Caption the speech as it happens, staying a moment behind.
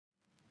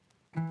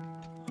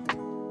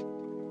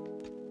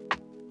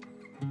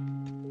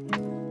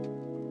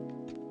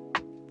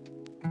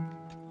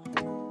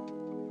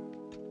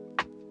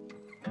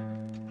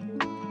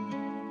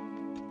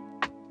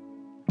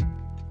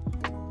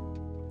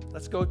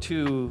go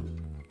to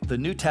the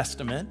New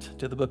Testament,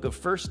 to the book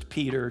of 1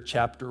 Peter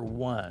chapter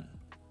 1.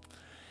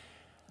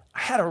 I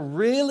had a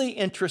really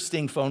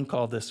interesting phone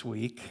call this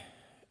week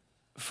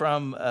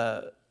from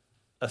a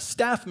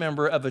staff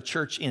member of a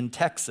church in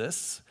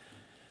Texas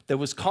that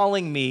was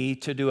calling me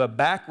to do a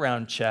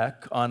background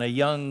check on a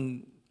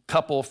young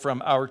couple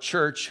from our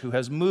church who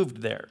has moved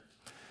there.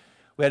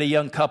 We had a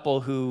young couple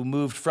who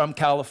moved from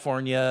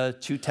California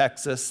to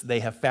Texas.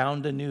 They have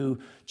found a new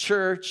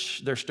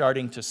church. They're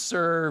starting to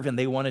serve, and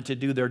they wanted to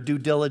do their due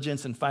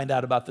diligence and find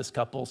out about this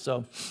couple.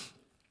 So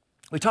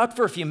we talked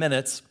for a few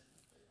minutes,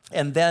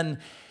 and then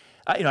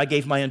I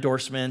gave my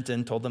endorsement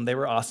and told them they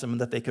were awesome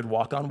and that they could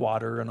walk on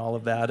water and all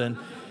of that. And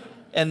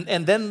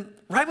then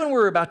right when we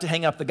were about to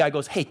hang up, the guy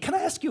goes, "Hey, can I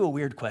ask you a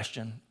weird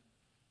question?"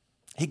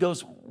 He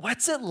goes,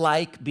 "What's it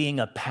like being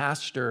a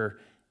pastor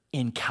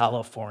in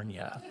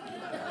California?"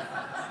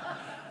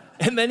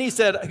 And then he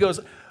goes,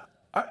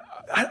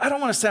 I don't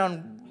want to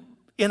sound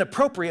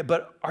inappropriate,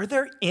 but are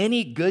there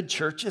any good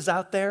churches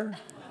out there?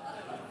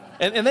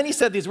 And then he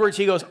said these words.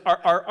 He goes,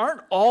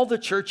 aren't all the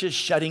churches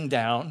shutting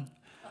down?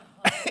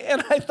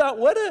 And I thought,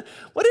 what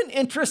an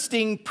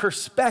interesting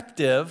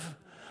perspective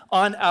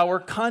on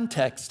our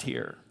context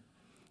here.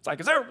 It's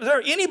like, is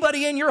there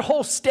anybody in your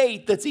whole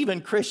state that's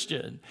even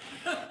Christian?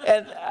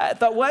 And I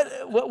thought,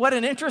 what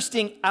an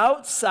interesting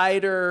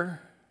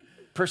outsider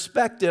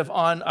perspective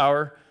on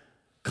our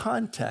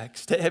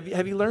context.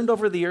 Have you learned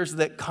over the years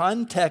that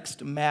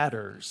context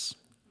matters?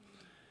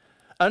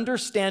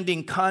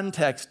 Understanding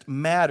context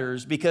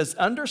matters because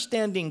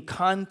understanding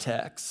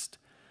context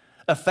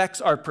affects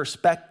our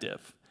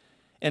perspective.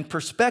 And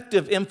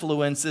perspective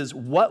influences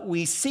what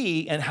we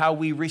see and how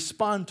we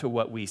respond to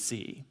what we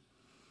see.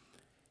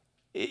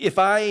 If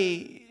I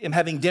am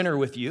having dinner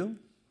with you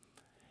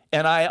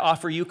and I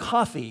offer you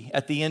coffee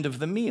at the end of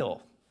the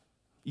meal,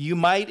 you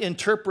might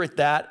interpret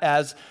that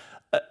as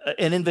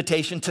an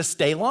invitation to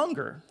stay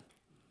longer.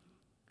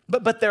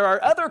 But there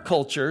are other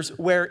cultures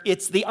where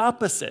it's the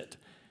opposite.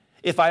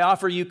 If I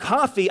offer you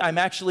coffee, I'm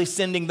actually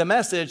sending the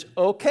message,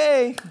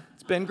 okay,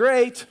 it's been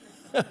great.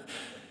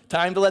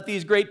 Time to let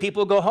these great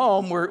people go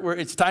home.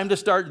 It's time to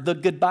start the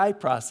goodbye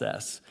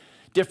process.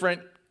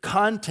 Different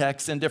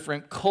contexts and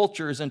different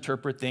cultures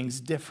interpret things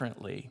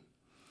differently.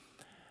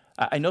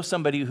 I know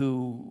somebody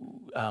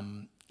who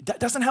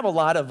doesn't have a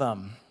lot of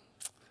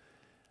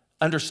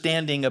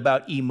understanding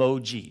about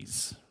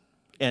emojis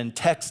and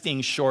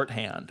texting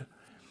shorthand.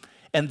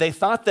 And they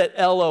thought that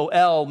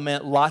LOL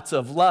meant lots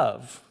of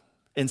love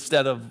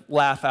instead of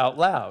laugh out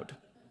loud.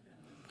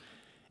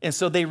 And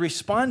so they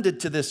responded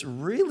to this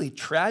really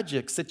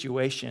tragic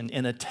situation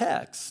in a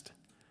text.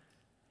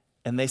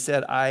 And they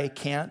said, "I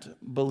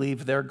can't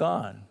believe they're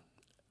gone.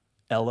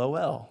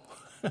 LOL."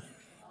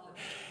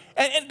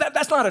 And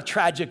that's not a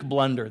tragic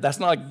blunder. That's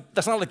not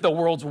like the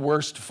world's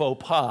worst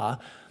faux pas.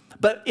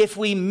 But if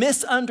we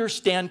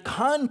misunderstand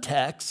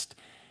context,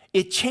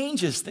 it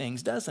changes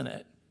things, doesn't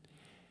it?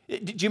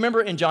 Do you remember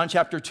in John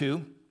chapter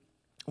 2,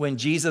 when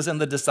Jesus and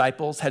the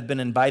disciples had been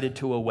invited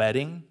to a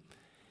wedding,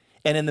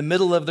 and in the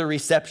middle of the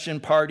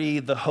reception party,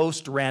 the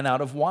host ran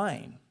out of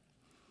wine?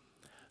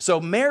 So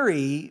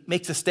Mary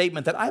makes a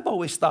statement that I've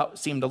always thought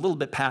seemed a little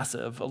bit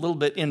passive, a little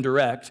bit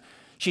indirect.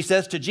 She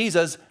says to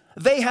Jesus,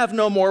 "They have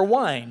no more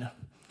wine."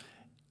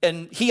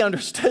 And he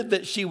understood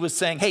that she was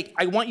saying, "Hey,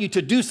 I want you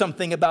to do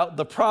something about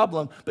the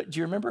problem." But do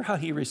you remember how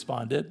he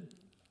responded?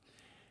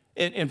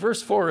 In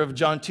verse 4 of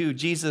John 2,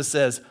 Jesus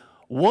says,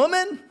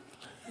 "Woman,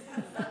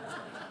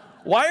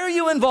 why are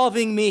you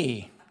involving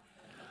me?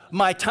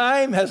 My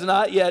time has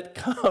not yet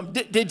come."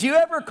 Did you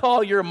ever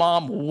call your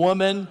mom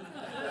woman?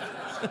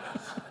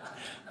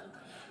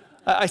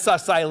 I saw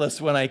Silas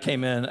when I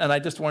came in, and I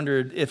just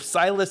wondered if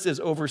Silas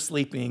is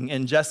oversleeping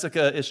and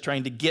Jessica is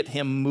trying to get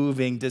him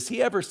moving, does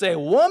he ever say,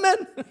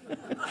 "Woman,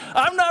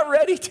 I'm not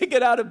ready to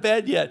get out of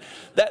bed yet"?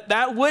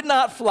 That would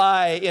not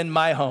fly in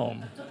my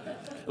home,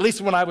 at least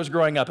when I was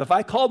growing up. If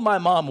I called my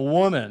mom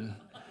woman,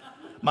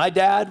 my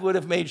dad would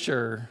have made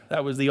sure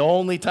that was the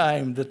only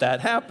time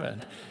that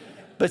happened.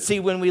 But see,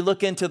 when we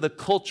look into the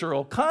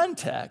cultural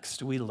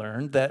context, we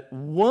learned that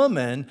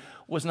woman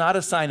was not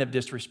a sign of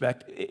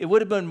disrespect. It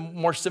would have been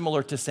more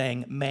similar to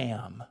saying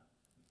ma'am.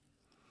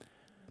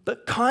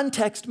 But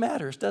context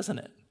matters, doesn't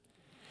it?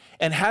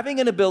 And having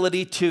an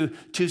ability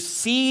to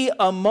see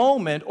a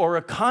moment or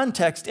a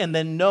context and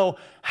then know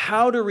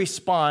how to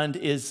respond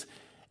is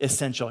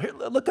essential. Here,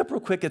 look up real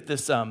quick at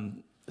this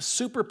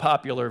super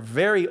popular,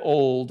 very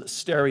old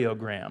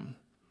stereogram.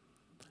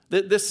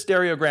 This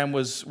stereogram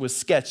was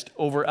sketched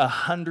over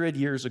 100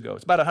 years ago.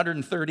 It's about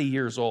 130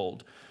 years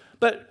old.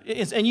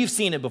 And you've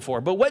seen it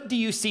before. But what do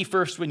you see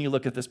first when you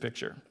look at this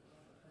picture?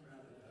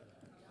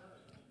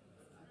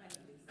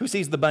 Who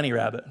sees the bunny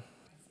rabbit?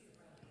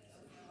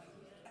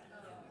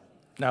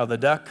 Now the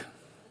duck.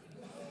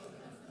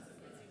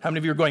 How many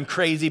of you are going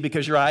crazy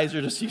because your eyes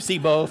are you see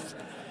both?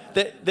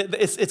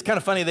 It's kind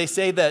of funny. They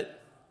say that,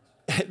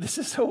 this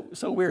is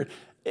so weird.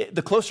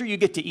 The closer you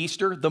get to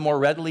Easter, the more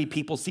readily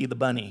people see the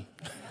bunny.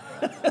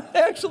 They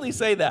actually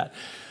say that.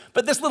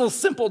 But this little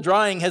simple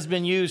drawing has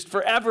been used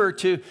forever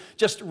to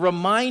just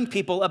remind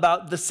people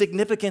about the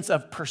significance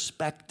of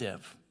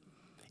perspective.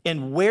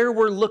 And where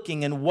we're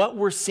looking and what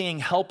we're seeing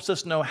helps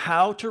us know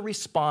how to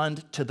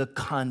respond to the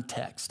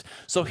context.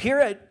 So here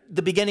at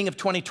the beginning of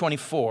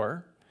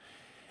 2024,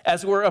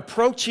 as we're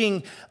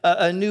approaching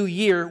a new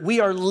year,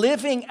 we are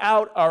living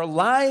out our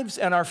lives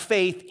and our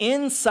faith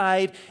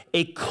inside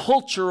a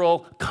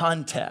cultural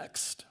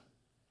context.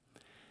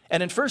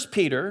 And in 1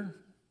 Peter,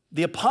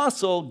 the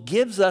apostle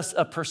gives us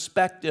a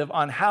perspective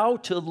on how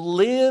to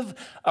live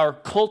our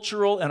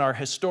cultural and our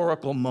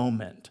historical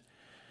moment.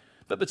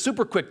 But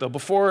super quick though,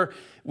 before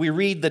we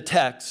read the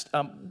text,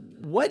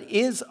 what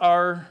is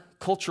our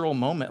cultural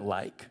moment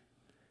like?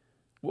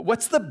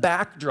 What's the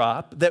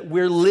backdrop that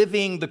we're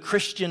living the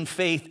Christian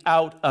faith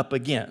out up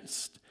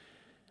against?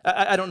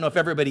 I don't know if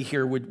everybody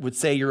here would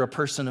say you're a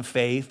person of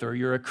faith or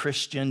you're a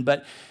Christian,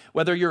 but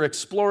whether you're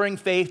exploring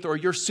faith or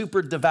you're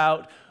super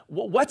devout,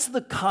 what's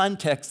the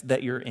context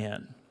that you're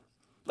in?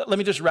 Let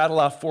me just rattle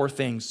off 4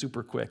 things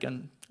super quick,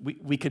 and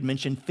we could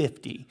mention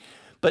 50.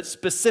 But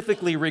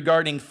specifically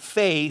regarding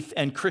faith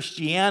and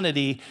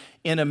Christianity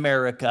in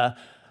America,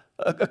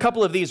 a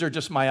couple of these are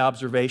just my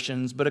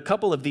observations, but a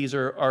couple of these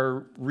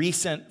are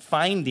recent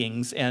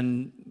findings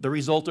and the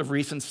result of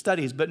recent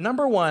studies. But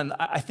number one,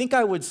 I think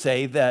I would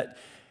say that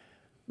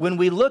when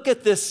we look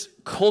at this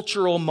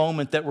cultural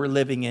moment that we're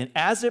living in,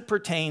 as it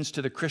pertains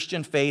to the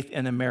Christian faith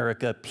in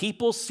America,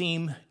 people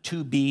seem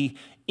to be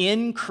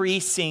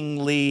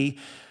increasingly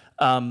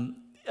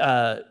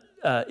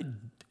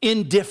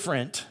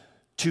indifferent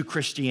to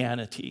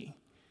Christianity.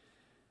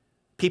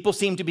 People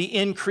seem to be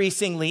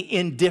increasingly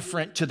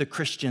indifferent to the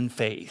Christian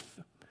faith.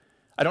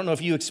 I don't know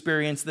if you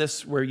experience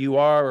this where you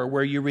are or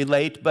where you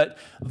relate, but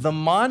the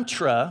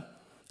mantra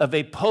of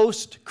a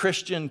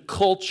post-Christian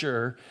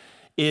culture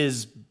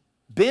is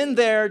been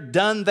there,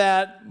 done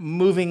that,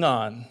 moving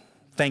on.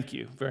 Thank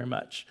you very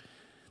much.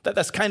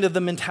 That's kind of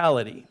the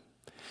mentality.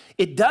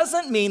 It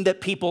doesn't mean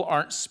that people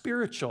aren't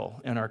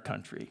spiritual in our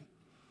country.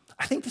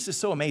 I think this is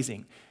so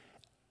amazing.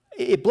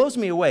 It blows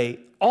me away.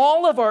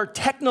 All of our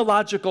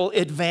technological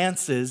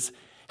advances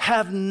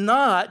have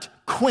not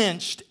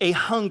quenched a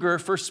hunger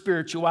for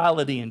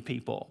spirituality in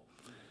people.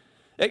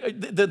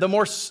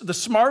 The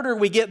smarter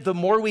we get, the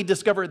more we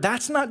discover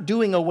that's not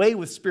doing away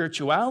with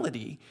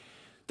spirituality.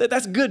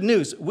 That's good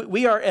news.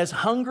 We are as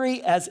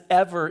hungry as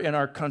ever in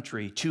our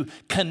country to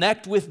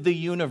connect with the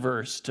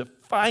universe, to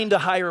find a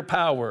higher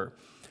power.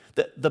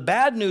 The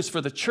bad news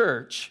for the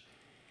church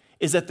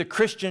is that the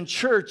Christian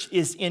church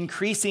is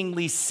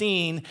increasingly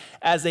seen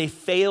as a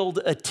failed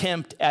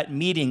attempt at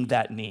meeting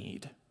that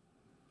need.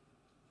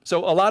 So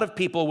a lot of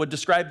people would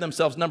describe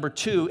themselves, number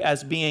 2,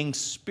 as being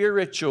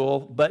spiritual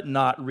but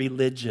not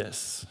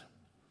religious.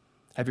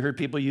 Have you heard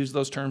people use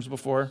those terms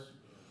before?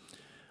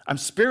 I'm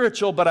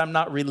spiritual, but I'm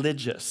not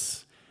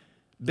religious.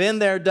 Been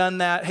there, done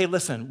that. Hey,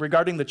 listen,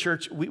 regarding the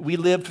church, we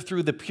lived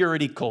through the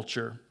purity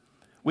culture.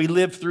 We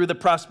lived through the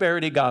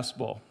prosperity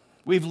gospel.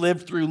 We've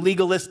lived through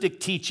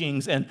legalistic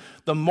teachings and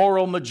the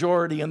moral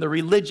majority and the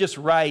religious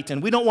right,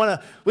 and we don't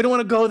want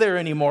to go there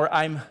anymore.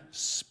 I'm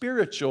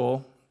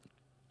spiritual,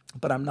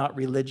 but I'm not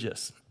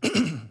religious.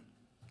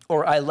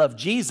 Or I love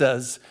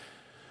Jesus,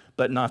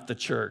 but not the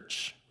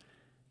church.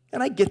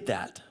 And I get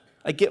that.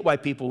 I get why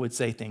people would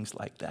say things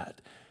like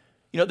that.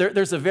 You know,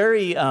 there's a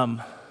very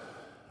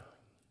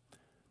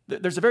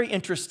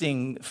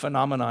interesting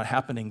phenomenon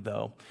happening,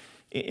 though,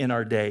 in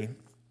our day.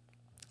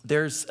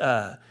 There's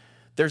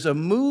a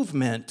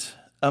movement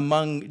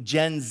among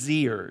Gen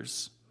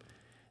Zers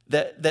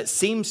that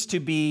seems to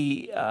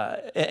be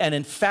an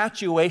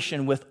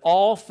infatuation with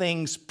all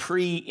things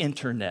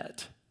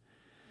pre-internet.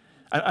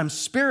 I'm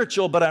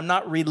spiritual, but I'm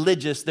not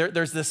religious.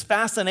 There's this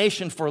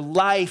fascination for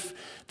life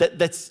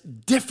that's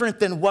different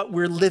than what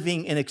we're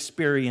living and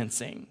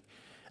experiencing.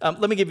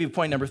 Let me give you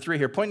point number 3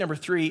 here. Point number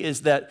 3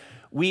 is that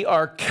we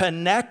are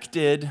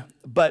connected,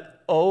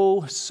 but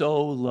oh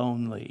so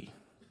lonely.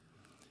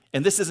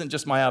 And this isn't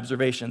just my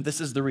observation. This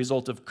is the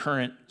result of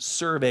current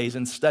surveys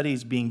and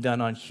studies being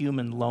done on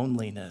human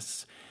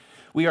loneliness.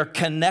 We are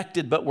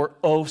connected, but we're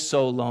oh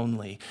so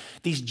lonely.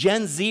 These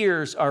Gen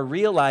Zers are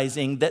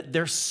realizing that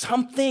there's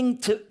something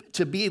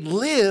to be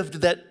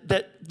lived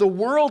that the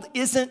world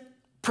isn't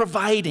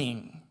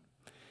providing.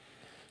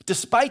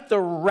 Despite the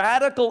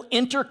radical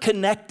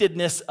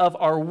interconnectedness of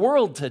our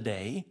world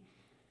today,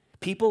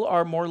 people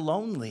are more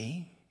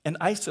lonely and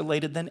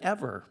isolated than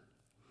ever.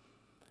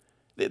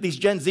 These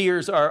Gen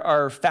Zers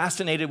are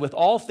fascinated with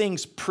all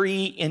things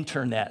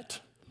pre-internet.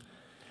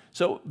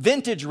 So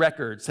vintage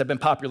records have been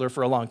popular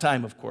for a long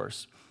time, of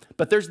course.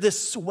 But there's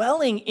this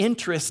swelling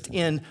interest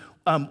in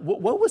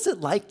what was it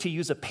like to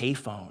use a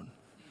payphone?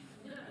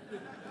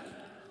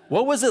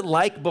 What was it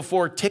like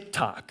before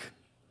TikTok?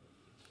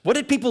 What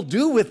did people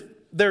do with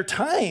their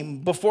time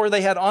before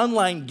they had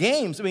online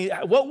games? I mean,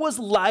 what was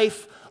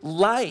life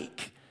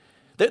like?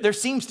 There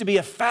seems to be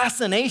a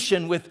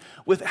fascination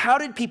with how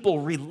did people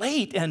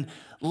relate and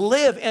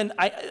live. And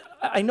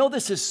I know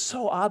this is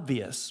so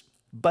obvious,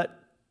 but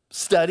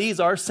studies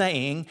are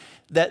saying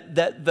that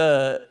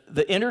the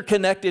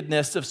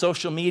interconnectedness of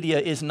social media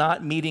is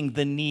not meeting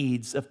the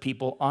needs of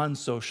people on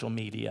social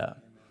media.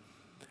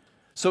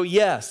 So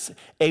yes,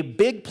 a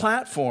big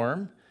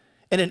platform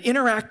and an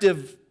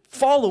interactive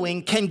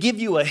following can give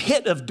you a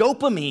hit of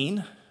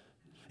dopamine.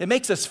 It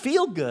makes us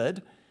feel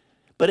good,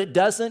 but it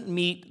doesn't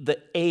meet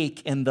the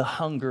ache and the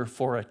hunger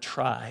for a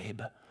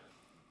tribe,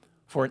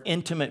 for an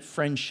intimate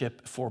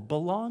friendship, for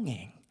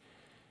belonging.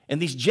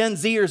 And these Gen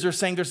Zers are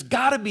saying there's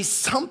got to be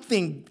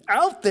something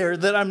out there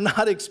that I'm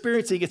not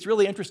experiencing. It's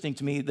really interesting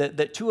to me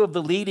that two of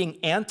the leading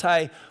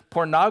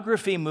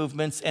anti-pornography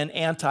movements and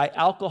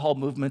anti-alcohol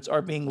movements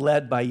are being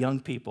led by young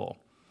people.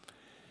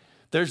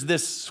 There's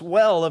this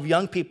swell of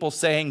young people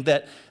saying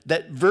that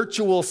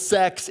virtual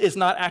sex is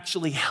not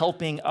actually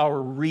helping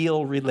our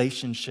real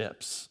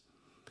relationships.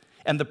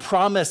 And the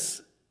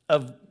promise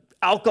of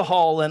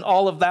alcohol and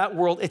all of that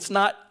world, it's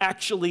not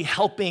actually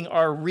helping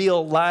our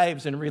real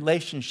lives and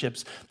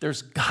relationships.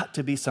 There's got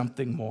to be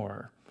something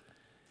more.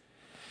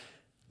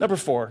 Number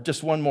 4,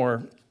 just one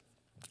more.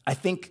 I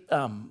think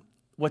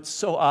what's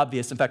so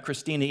obvious, in fact,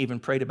 Christina even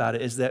prayed about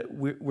it, is that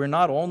we're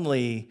not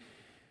only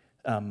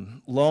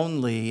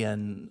lonely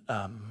and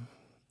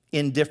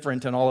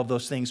indifferent and all of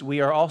those things,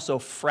 we are also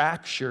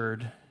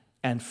fractured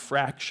and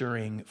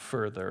fracturing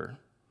further.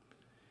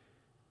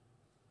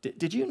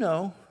 Did you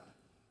know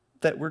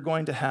that we're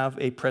going to have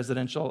a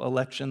presidential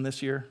election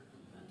this year?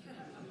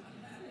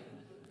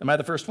 Am I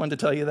the first one to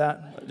tell you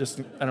that?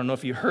 I don't know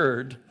if you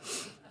heard.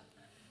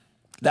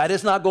 That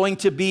is not going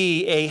to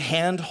be a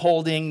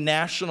hand-holding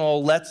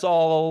national, let's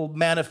all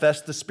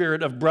manifest the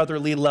spirit of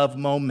brotherly love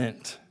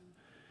moment.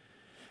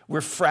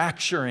 We're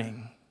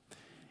fracturing,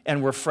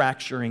 and we're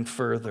fracturing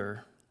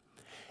further.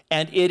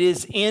 And it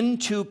is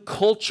into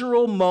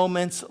cultural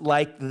moments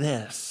like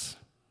this,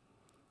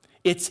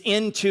 it's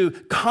into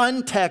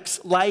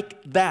contexts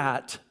like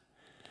that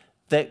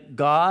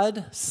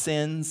God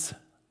sends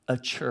a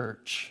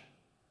church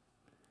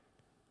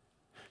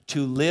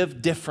to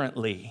live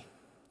differently,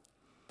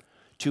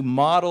 to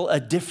model a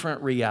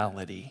different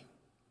reality,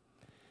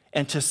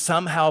 and to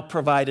somehow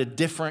provide a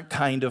different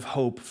kind of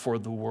hope for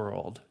the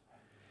world.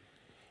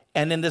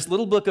 And in this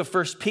little book of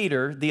 1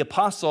 Peter, the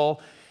apostle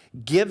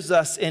gives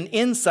us an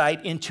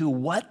insight into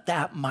what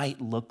that might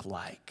look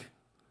like.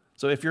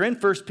 So if you're in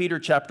 1 Peter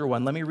chapter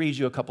 1, let me read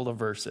you a couple of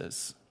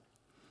verses.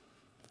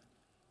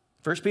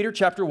 1 Peter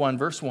chapter 1,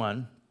 verse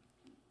 1,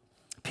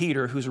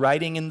 Peter, who's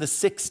writing in the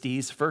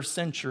 60s, first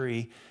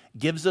century,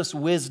 gives us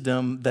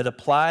wisdom that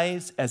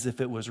applies as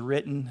if it was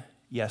written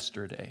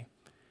yesterday.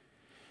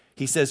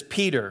 He says,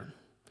 Peter,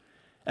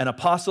 an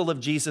apostle of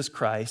Jesus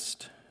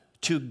Christ,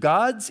 to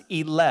God's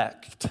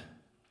elect,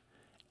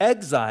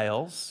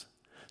 exiles,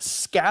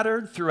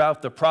 scattered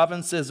throughout the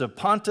provinces of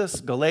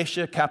Pontus,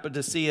 Galatia,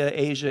 Cappadocia,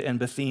 Asia, and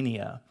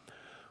Bithynia,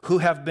 who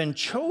have been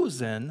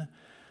chosen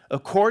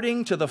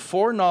according to the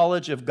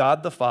foreknowledge of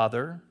God the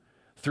Father,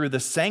 through the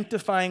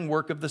sanctifying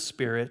work of the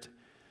Spirit,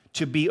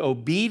 to be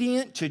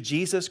obedient to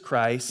Jesus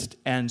Christ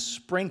and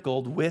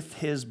sprinkled with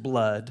his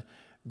blood.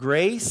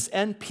 Grace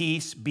and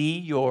peace be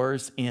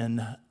yours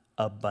in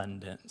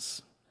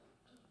abundance.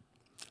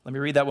 Let me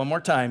read that one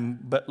more time,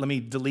 but let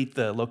me delete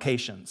the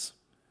locations.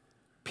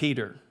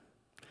 Peter,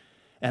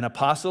 an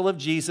apostle of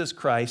Jesus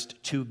Christ,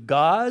 to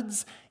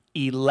God's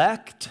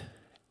elect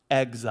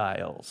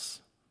exiles,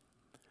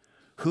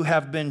 who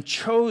have been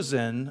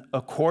chosen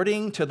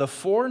according to the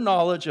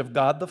foreknowledge of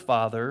God the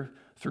Father,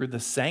 through the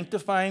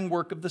sanctifying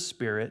work of the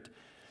Spirit,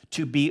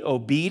 to be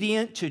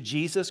obedient to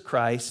Jesus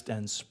Christ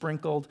and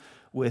sprinkled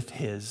with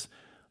his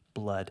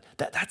blood.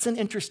 That's an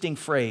interesting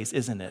phrase,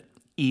 isn't it?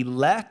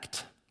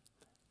 Elect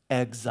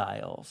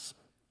exiles.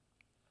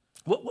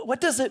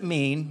 What does it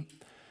mean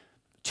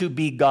to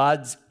be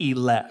God's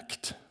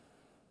elect?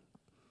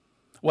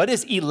 What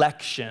is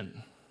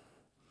election?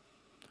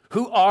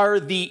 Who are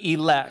the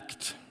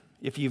elect?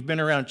 If you've been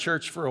around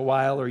church for a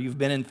while or you've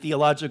been in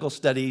theological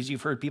studies,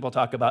 you've heard people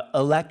talk about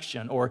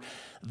election or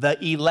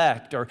the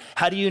elect, or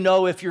how do you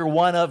know if you're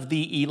one of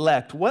the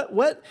elect?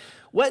 What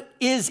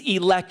is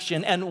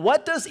election, and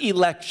what does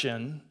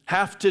election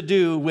have to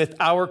do with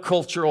our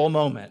cultural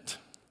moment?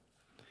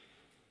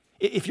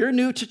 If you're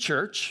new to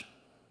church,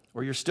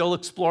 or you're still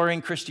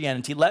exploring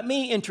Christianity, let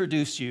me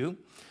introduce you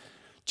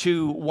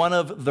to one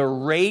of the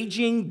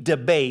raging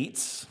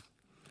debates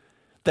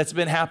that's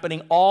been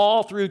happening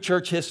all through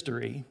church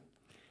history.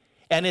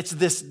 And it's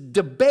this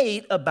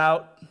debate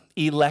about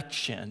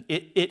election.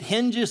 It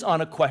hinges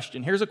on a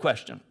question. Here's a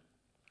question.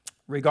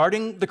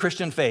 Regarding the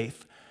Christian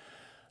faith,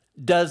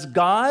 does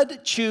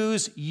God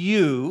choose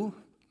you,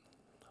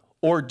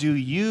 or do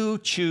you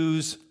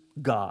choose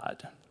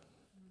God?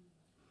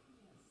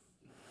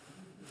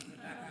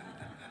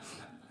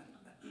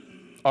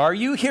 Are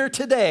you here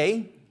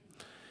today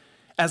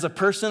as a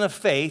person of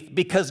faith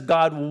because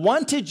God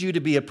wanted you to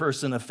be a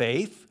person of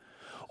faith,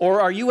 or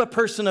are you a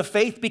person of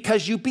faith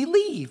because you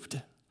believed?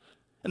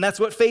 And that's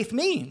what faith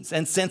means.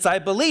 And since I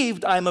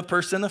believed, I'm a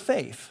person of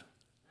faith.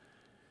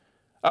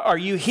 Are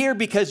you here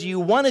because you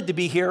wanted to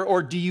be here,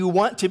 or do you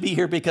want to be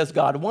here because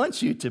God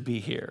wants you to be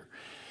here?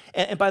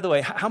 And by the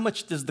way, how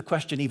much does the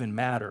question even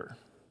matter?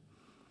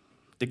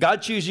 Did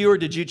God choose you or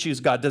did you choose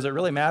God? Does it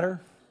really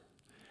matter?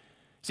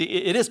 See,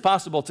 it is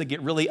possible to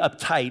get really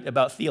uptight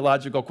about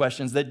theological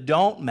questions that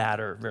don't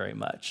matter very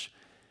much.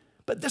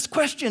 But this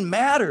question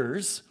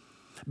matters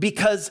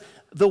because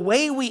the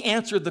way we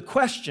answer the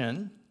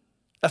question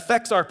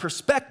affects our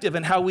perspective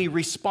and how we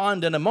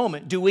respond in a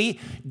moment. Do we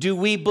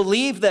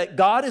believe that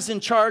God is in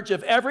charge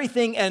of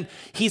everything and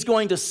he's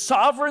going to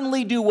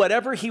sovereignly do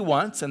whatever he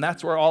wants, and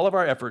that's where all of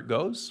our effort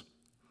goes?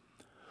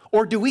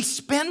 Or do we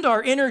spend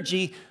our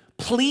energy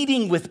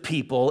pleading with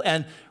people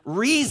and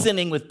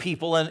reasoning with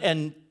people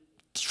and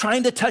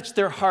trying to touch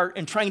their heart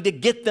and trying to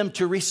get them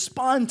to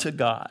respond to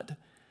God?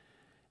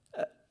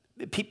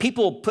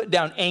 People put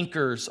down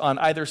anchors on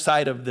either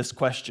side of this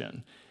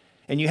question.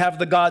 And you have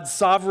the God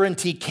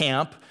sovereignty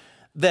camp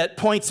that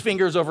points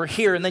fingers over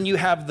here, and then you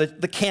have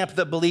the camp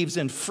that believes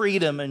in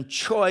freedom and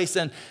choice,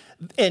 and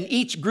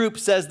each group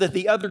says that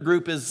the other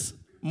group is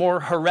more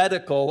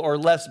heretical or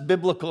less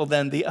biblical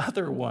than the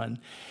other one.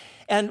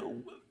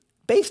 And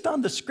based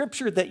on the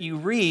scripture that you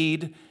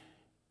read,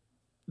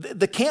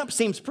 the camp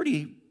seems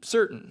pretty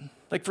certain.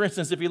 Like, for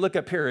instance, if you look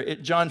up here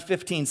at John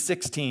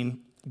 15:16,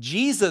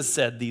 Jesus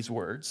said these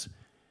words,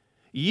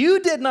 "You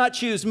did not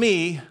choose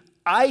me,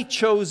 I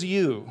chose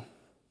you.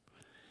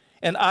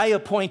 And I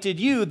appointed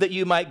you that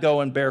you might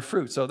go and bear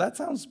fruit." So that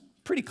sounds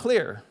pretty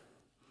clear.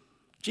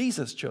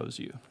 Jesus chose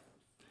you.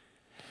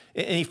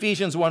 In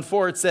Ephesians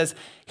 1:4, it says,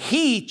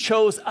 "He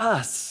chose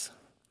us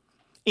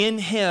in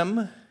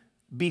him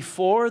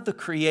before the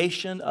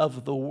creation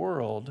of the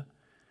world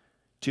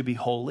to be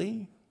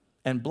holy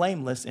and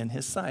blameless in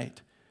his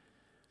sight."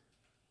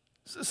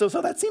 So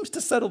that seems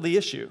to settle the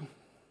issue.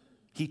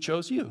 He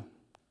chose you.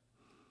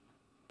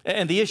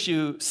 And the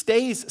issue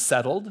stays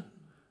settled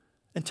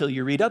until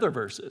you read other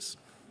verses,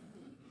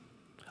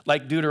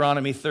 like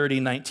Deuteronomy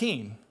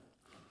 30:19.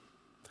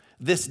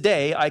 "This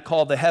day I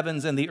call the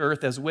heavens and the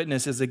earth as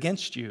witnesses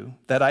against you,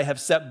 that I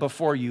have set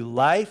before you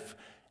life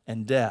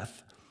and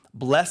death,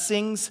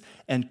 blessings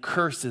and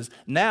curses.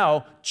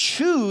 Now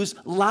choose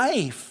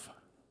life."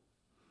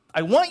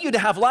 I want you to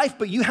have life,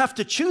 but you have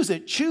to choose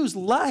it. Choose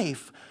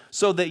life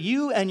so that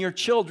you and your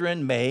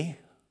children may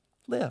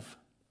live.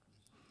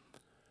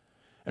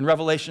 In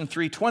Revelation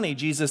 3:20,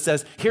 Jesus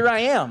says, "Here I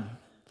am.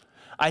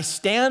 I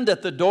stand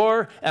at the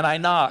door and I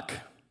knock.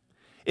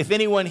 If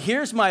anyone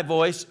hears my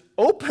voice,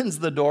 opens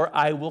the door,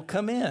 I will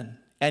come in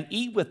and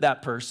eat with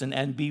that person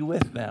and be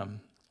with them."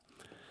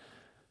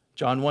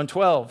 John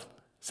 1:12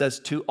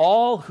 says, "To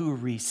all who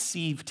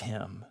received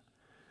him,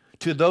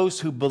 to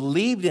those who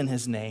believed in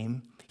his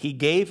name, he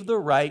gave the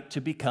right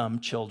to become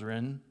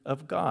children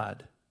of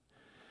God."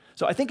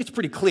 So I think it's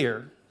pretty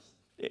clear.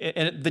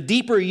 And the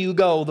deeper you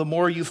go, the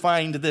more you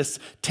find this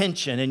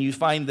tension and you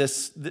find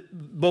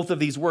both of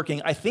these working.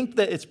 I think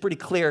that it's pretty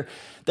clear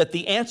that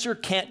the answer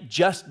can't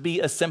just be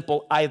a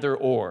simple either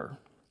or.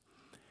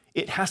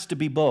 It has to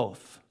be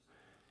both.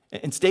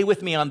 And stay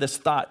with me on this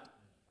thought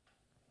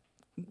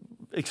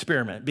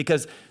experiment,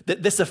 because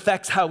this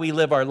affects how we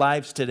live our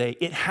lives today.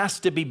 It has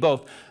to be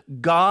both.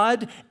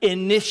 God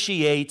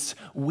initiates,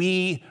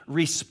 we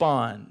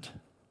respond.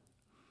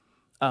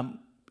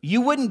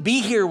 You wouldn't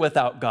be here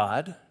without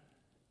God,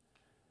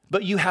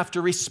 but you have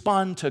to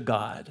respond to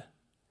God.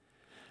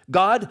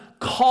 God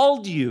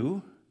called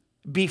you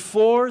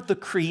before the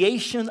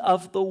creation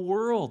of the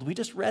world. We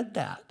just read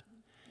that.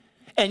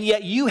 And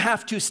yet you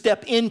have to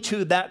step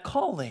into that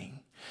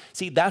calling.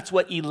 See, that's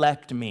what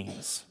elect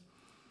means.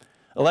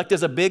 Elect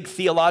is a big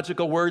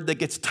theological word that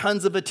gets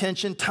tons of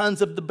attention,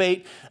 tons of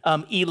debate.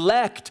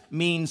 Elect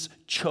means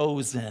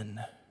chosen.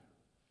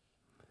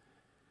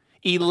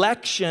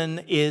 Election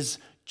is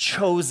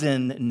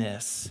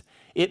chosenness.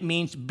 It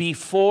means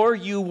before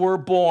you were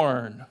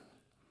born,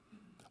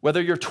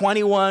 whether you're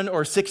 21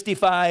 or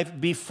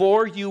 65,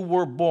 before you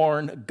were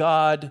born,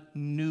 God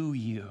knew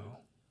you.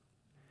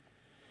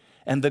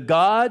 And the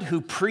God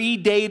who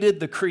predated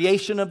the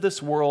creation of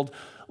this world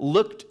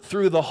looked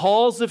through the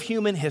halls of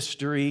human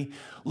history,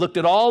 looked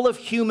at all of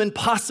human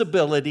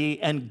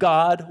possibility, and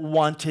God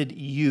wanted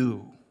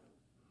you.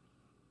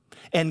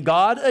 And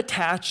God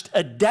attached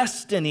a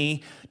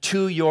destiny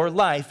to your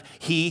life.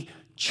 He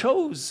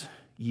chose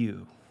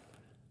you.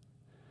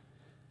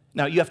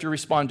 Now, you have to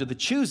respond to the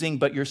choosing,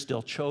 but you're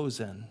still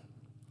chosen.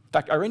 In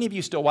fact, are any of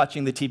you still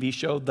watching the TV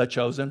show, The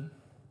Chosen?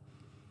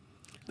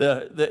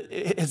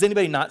 Has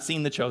anybody not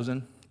seen The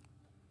Chosen?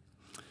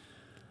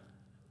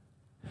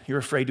 You're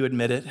afraid to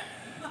admit it.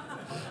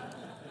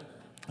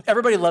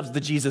 Everybody loves the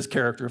Jesus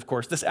character, of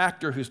course. This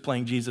actor who's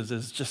playing Jesus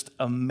is just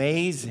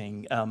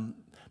amazing.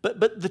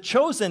 But The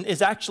Chosen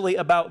is actually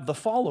about the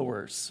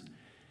followers.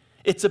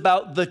 It's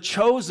about the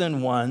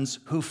chosen ones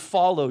who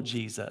follow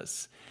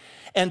Jesus.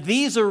 And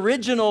these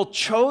original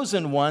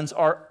chosen ones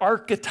are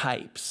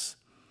archetypes.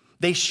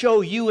 They show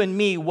you and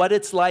me what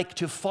it's like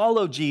to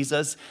follow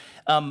Jesus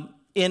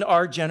in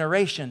our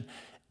generation.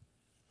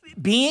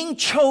 Being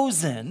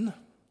chosen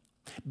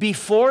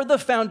before the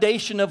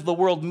foundation of the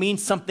world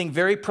means something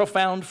very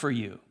profound for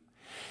you.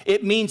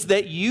 It means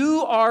that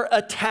you are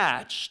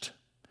attached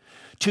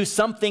to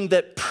something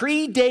that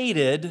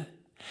predated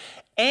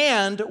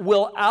and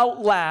will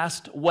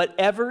outlast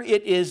whatever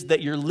it is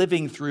that you're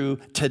living through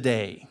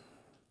today.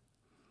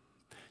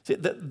 See,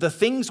 the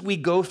things we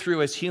go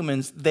through as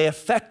humans, they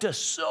affect us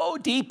so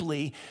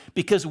deeply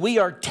because we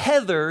are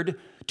tethered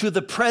to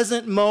the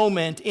present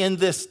moment in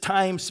this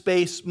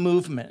time-space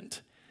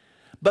movement.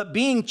 But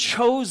being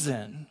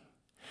chosen,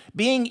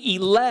 being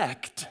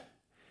elect,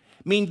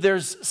 means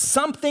there's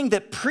something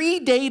that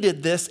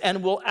predated this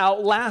and will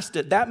outlast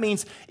it. That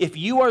means if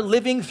you are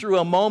living through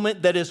a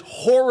moment that is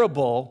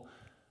horrible,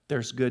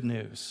 there's good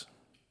news.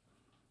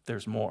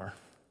 There's more.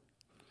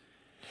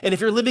 And if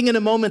you're living in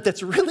a moment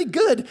that's really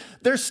good,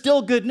 there's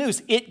still good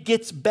news. It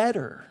gets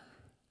better.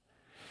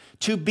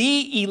 To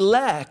be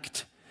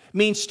elect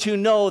means to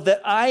know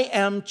that I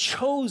am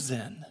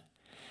chosen.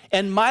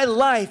 And my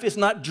life is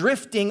not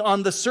drifting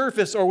on the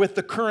surface or with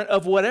the current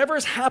of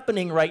whatever's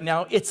happening right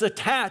now. It's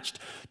attached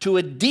to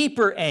a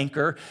deeper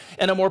anchor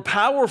and a more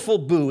powerful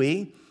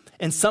buoy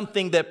and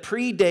something that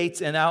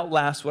predates and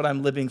outlasts what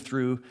I'm living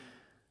through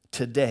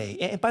today.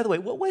 And by the way,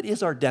 what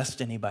is our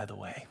destiny, by the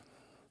way?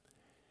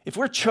 If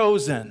we're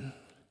chosen,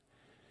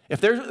 if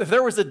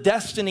there was a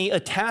destiny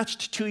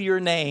attached to your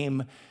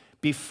name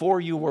before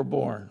you were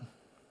born,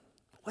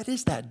 what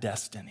is that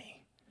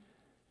destiny?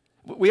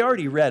 We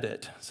already read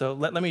it, so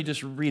let me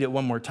just read it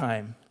one more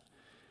time.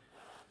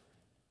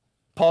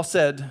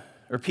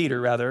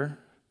 Peter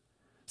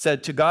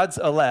said, to God's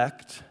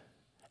elect,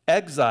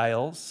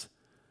 exiles,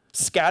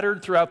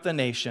 scattered throughout the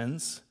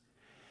nations,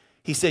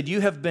 he said,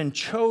 you have been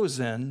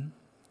chosen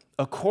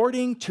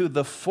according to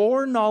the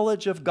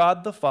foreknowledge of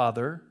God the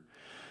Father,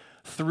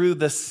 through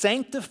the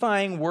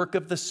sanctifying work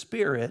of the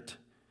Spirit,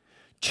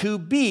 to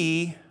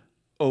be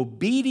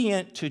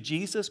obedient to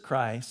Jesus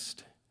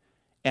Christ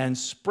and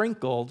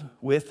sprinkled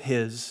with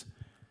his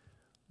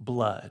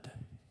blood.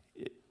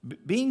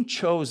 Being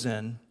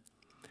chosen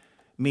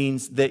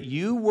means that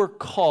you were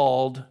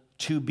called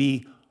to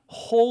be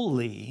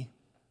holy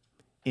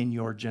in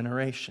your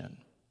generation.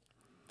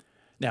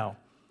 Now,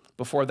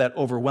 before that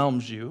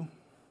overwhelms you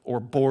or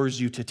bores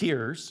you to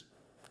tears,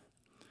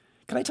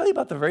 can I tell you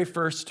about the very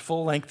first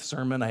full-length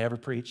sermon I ever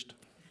preached?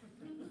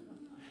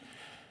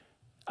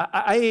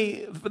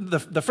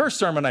 The first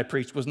sermon I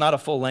preached was not a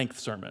full-length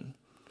sermon.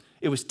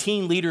 It was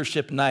teen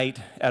leadership night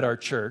at our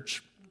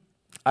church.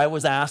 I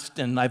was asked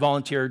and I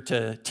volunteered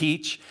to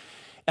teach,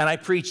 and I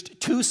preached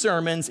 2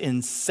 sermons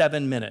in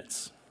 7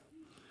 minutes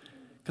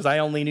because I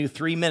only knew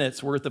 3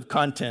 minutes worth of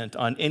content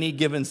on any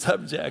given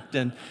subject.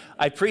 And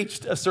I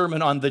preached a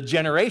sermon on the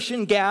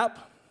generation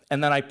gap,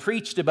 and then I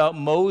preached about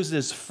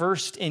Moses'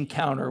 first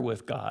encounter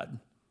with God.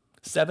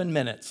 7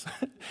 minutes.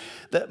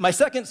 My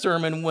second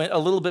sermon went a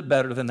little bit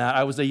better than that.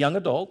 I was a young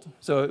adult,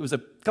 so it was a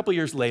couple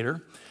years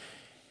later.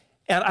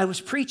 And I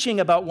was preaching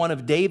about one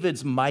of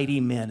David's mighty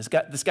men.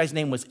 This guy's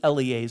name was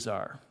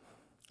Eleazar.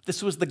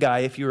 This was the guy,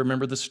 if you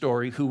remember the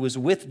story, who was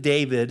with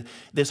David.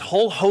 This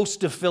whole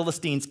host of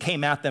Philistines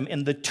came at them,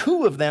 and the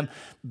 2 of them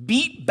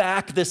beat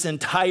back this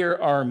entire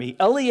army.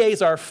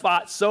 Eleazar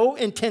fought so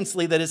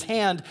intensely that his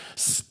hand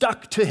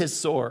stuck to his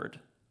sword.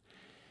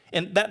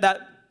 And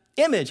that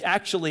image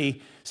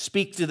actually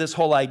speaks to this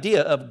whole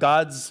idea of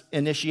God's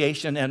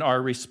initiation and our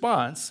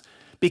response,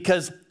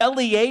 because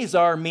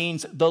Eleazar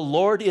means the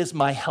Lord is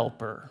my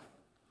helper.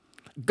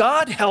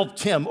 God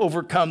helped him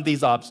overcome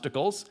these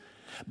obstacles,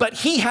 but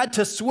he had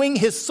to swing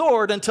his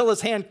sword until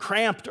his hand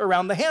cramped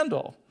around the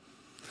handle.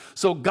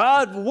 So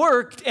God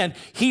worked and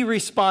he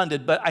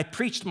responded, but I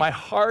preached my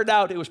heart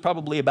out. It was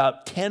probably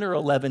about 10 or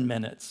 11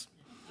 minutes.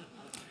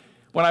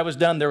 When I was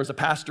done, there was a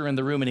pastor in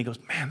the room and he goes,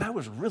 man, that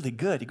was really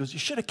good. He goes, you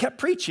should have kept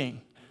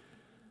preaching.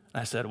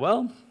 And I said,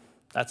 well,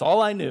 that's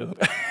all I knew.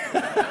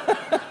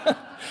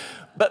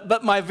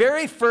 But my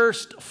very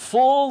first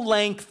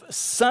full-length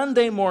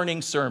Sunday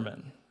morning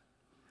sermon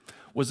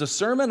was a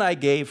sermon I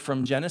gave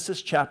from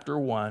Genesis chapter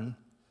 1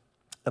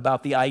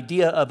 about the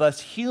idea of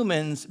us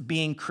humans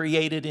being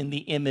created in the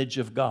image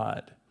of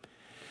God.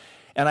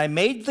 And I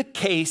made the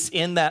case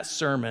in that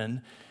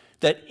sermon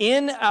that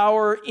in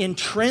our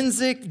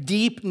intrinsic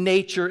deep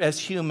nature as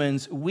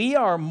humans, we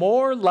are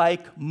more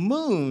like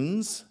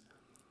moons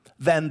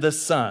than the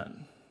sun.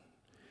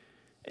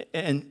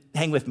 And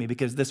hang with me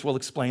because this will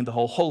explain the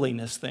whole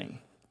holiness thing.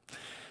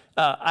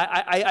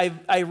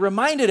 I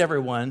reminded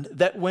everyone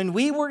that when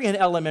we were in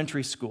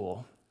elementary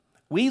school,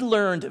 we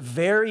learned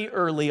very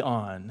early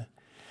on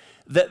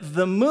that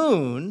the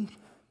moon,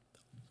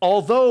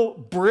 although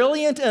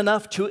brilliant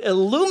enough to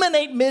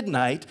illuminate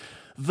midnight,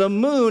 the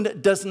moon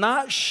does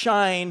not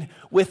shine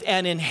with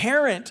an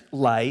inherent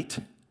light.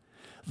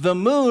 The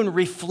moon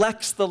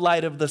reflects the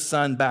light of the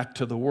sun back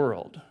to the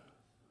world.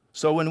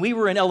 So when we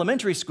were in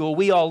elementary school,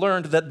 we all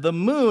learned that the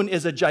moon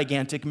is a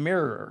gigantic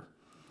mirror.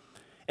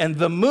 And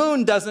the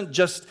moon doesn't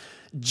just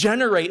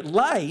generate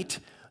light,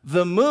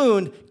 the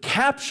moon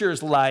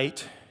captures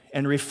light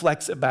and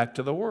reflects it back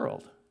to the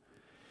world.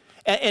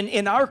 And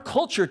in our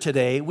culture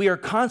today, we are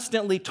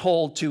constantly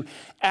told to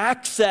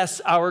access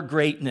our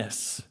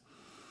greatness,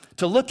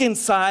 to look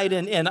inside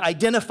and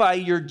identify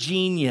your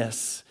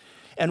genius,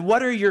 And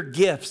what are your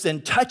gifts?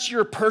 And touch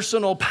your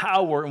personal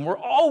power. And we're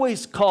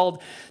always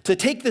called to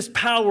take this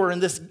power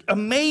and this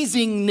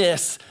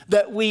amazingness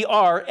that we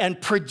are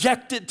and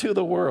project it to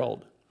the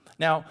world.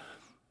 Now,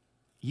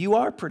 you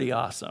are pretty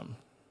awesome.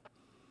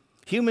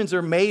 Humans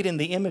are made in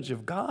the image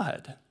of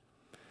God.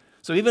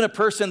 So even a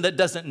person that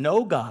doesn't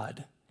know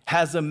God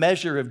has a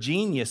measure of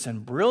genius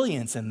and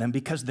brilliance in them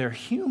because they're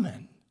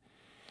human.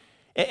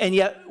 And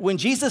yet, when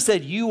Jesus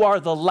said, "You are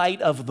the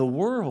light of the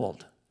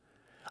world,"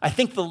 I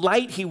think the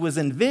light he was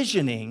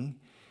envisioning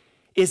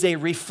is a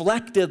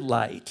reflected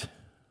light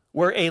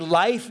where a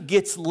life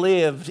gets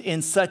lived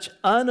in such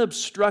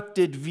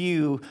unobstructed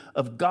view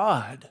of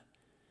God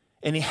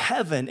and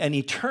heaven and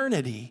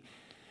eternity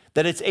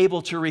that it's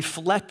able to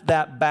reflect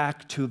that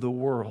back to the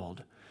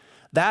world.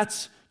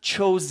 That's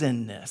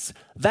chosenness.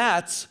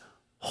 That's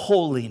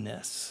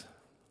holiness.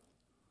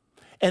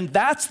 And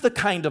that's the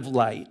kind of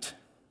light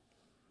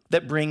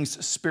that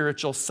brings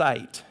spiritual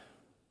sight.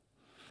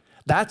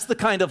 That's the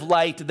kind of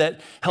light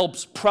that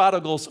helps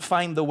prodigals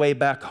find the way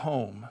back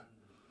home.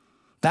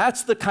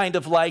 That's the kind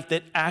of light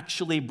that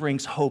actually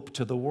brings hope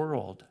to the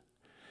world.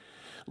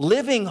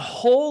 Living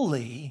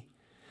holy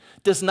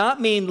does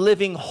not mean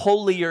living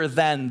holier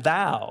than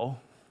thou.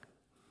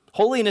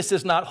 Holiness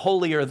is not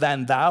holier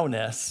than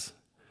thou-ness.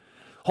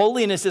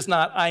 Holiness is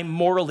not I'm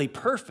morally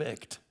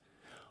perfect.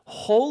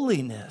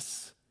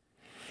 Holiness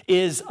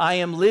is I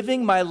am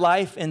living my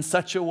life in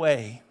such a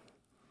way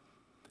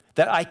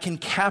that I can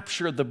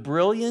capture the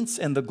brilliance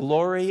and the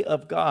glory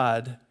of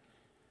God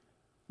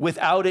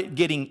without it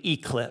getting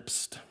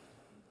eclipsed,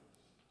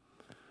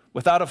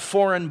 without a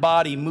foreign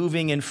body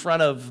moving in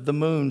front of the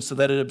moon so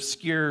that it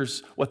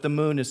obscures what the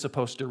moon is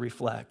supposed to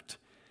reflect.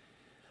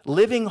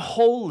 Living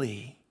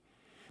holy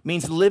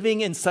means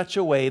living in such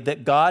a way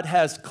that God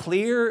has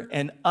clear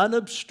and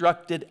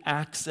unobstructed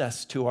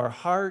access to our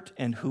heart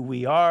and who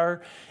we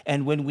are.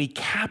 And when we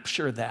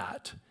capture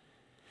that,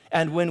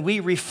 and when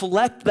we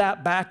reflect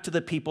that back to the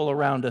people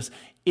around us,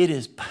 it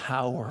is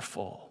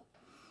powerful.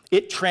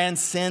 It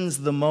transcends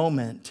the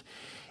moment.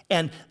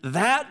 And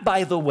that,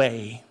 by the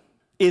way,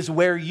 is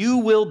where you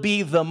will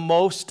be the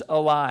most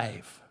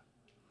alive.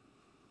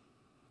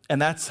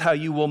 And that's how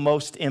you will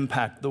most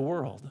impact the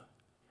world.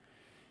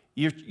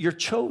 You're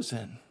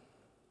chosen.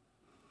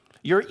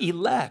 You're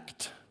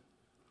elect.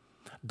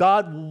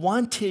 God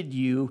wanted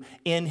you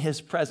in his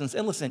presence.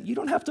 And listen, you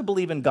don't have to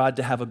believe in God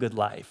to have a good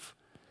life.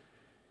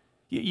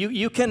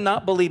 You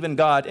cannot believe in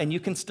God and you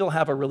can still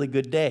have a really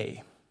good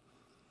day.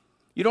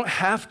 You don't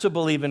have to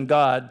believe in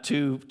God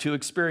to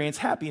experience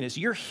happiness.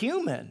 You're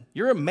human.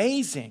 You're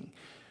amazing.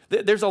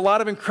 There's a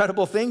lot of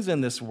incredible things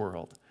in this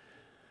world.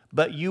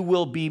 But you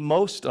will be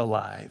most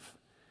alive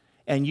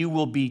and you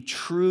will be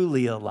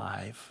truly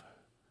alive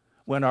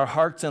when our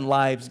hearts and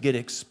lives get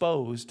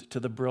exposed to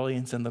the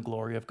brilliance and the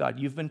glory of God.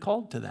 You've been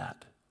called to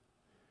that.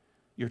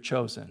 You're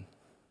chosen.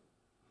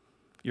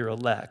 You're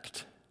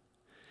elect.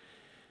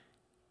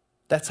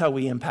 That's how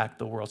we impact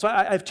the world. So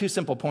I have two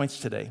simple points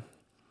today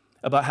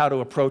about how to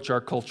approach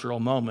our cultural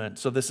moment.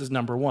 So this is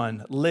number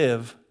one,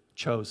 live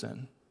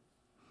chosen.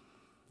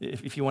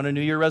 If you want a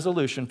New Year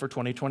resolution for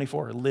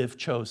 2024, live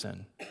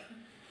chosen,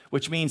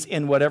 which means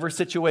in whatever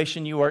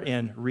situation you are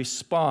in,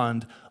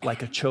 respond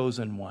like a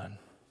chosen one.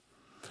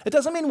 It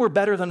doesn't mean we're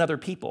better than other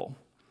people.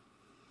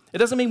 It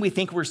doesn't mean we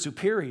think we're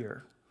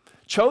superior.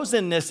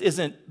 Chosenness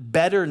isn't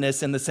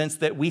betterness in the sense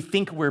that we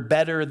think we're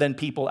better than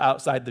people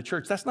outside the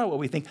church. That's not what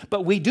we think.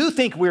 But we do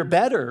think we're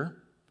better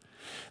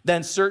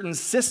than certain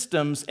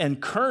systems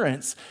and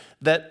currents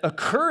that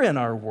occur in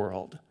our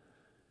world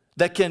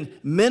that can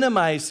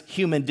minimize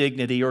human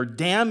dignity or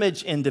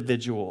damage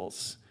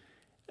individuals.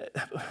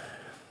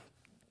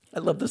 I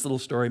love this little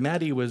story.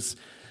 Maddie was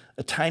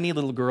a tiny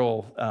little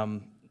girl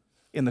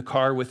in the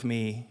car with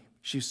me.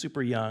 She was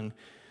super young.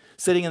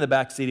 Sitting in the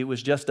back seat, it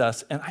was just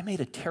us, and I made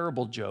a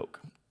terrible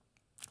joke.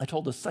 I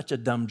told us such a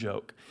dumb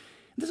joke.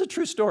 This is a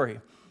true story.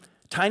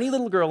 Tiny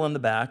little girl in the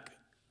back.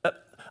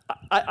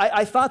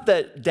 I thought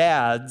that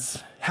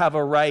dads have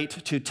a right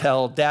to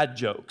tell dad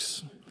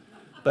jokes,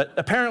 but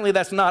apparently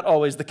that's not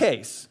always the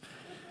case,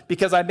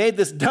 because I made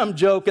this dumb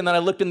joke, and then I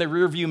looked in the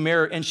rearview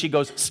mirror, and she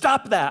goes,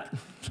 "Stop that."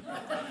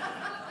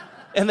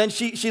 And then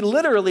she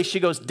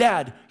goes,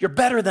 "Dad, you're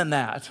better than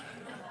that."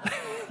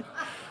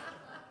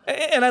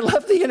 And I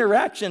love the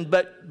interaction,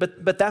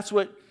 but that's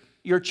what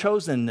your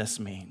chosenness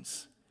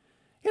means.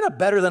 You're not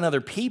better than other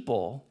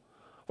people.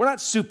 We're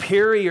not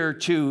superior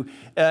to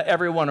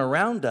everyone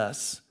around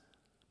us,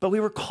 but we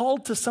were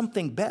called to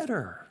something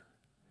better.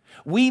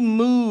 We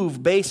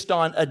move based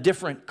on a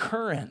different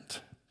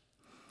current.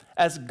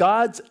 As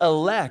God's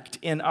elect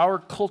in our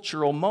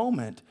cultural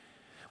moment,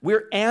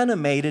 we're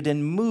animated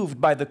and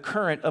moved by the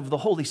current of the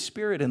Holy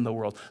Spirit in the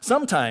world.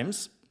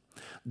 Sometimes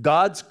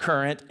God's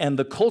current and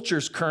the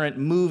culture's current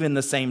move in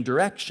the same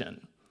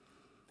direction.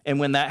 And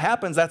when that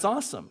happens, that's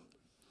awesome.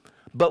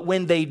 But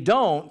when they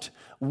don't,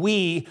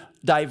 we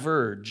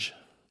diverge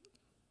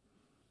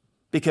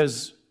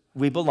because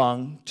we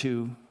belong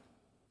to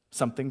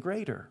something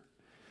greater.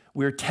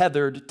 We're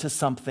tethered to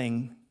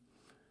something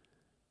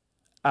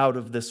out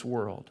of this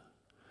world.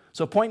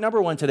 So point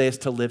number one today is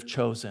to live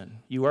chosen.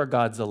 You are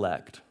God's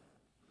elect.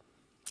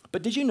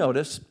 But did you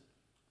notice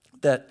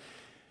that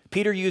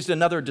Peter used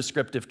another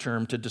descriptive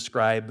term to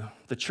describe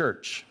the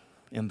church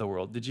in the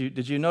world? Did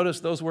you notice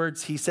those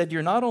words? He said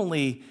you're not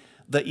only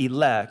the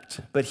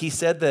elect, but he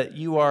said that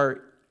you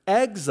are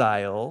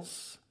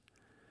exiles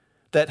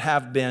that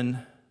have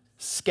been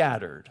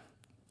scattered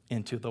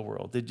into the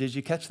world. Did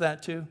you catch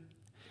that too?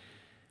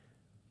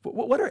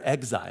 What are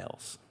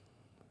exiles?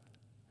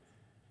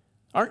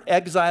 Aren't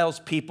exiles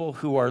people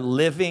who are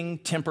living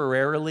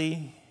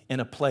temporarily in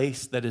a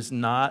place that is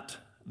not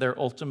their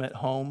ultimate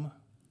home?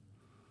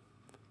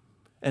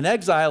 An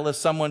exile is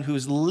someone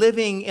who's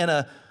living in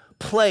a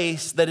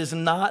place that is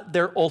not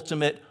their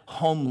ultimate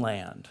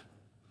homeland.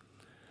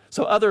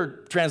 So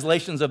other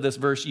translations of this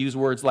verse use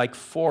words like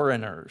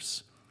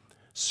foreigners,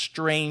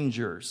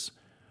 strangers,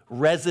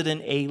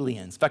 resident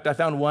aliens. In fact, I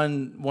found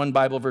one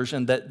Bible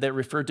version that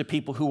referred to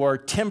people who are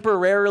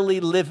temporarily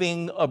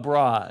living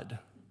abroad.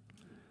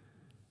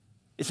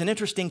 It's an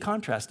interesting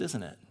contrast,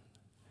 isn't it?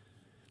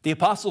 The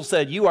apostle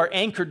said, you are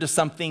anchored to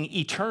something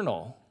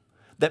eternal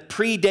that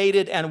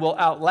predated and will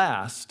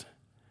outlast.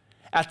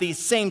 At the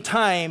same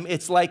time,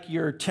 it's like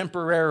you're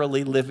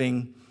temporarily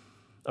living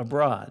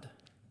abroad.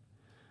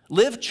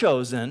 Live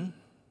chosen.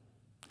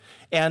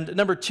 And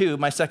number two,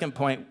 my second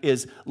point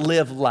is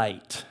live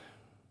light.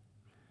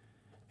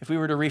 If we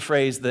were to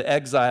rephrase the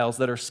exiles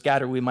that are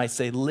scattered, we might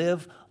say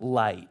live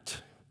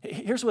light.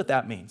 Here's what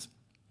that means.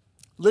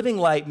 Living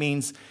light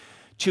means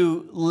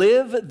to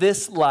live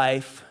this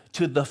life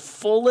to the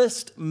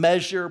fullest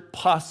measure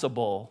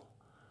possible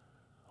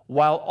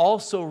while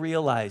also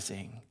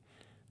realizing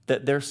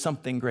that there's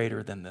something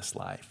greater than this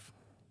life.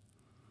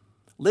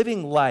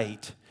 Living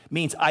light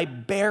means I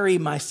bury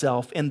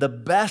myself in the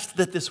best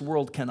that this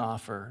world can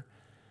offer,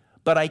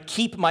 but I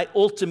keep my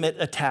ultimate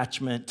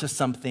attachment to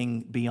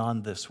something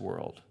beyond this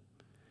world.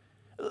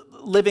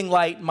 Living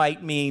light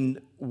might mean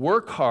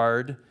work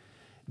hard,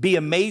 be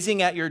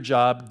amazing at your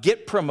job,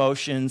 get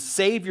promotions,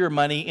 save your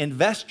money,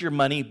 invest your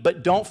money,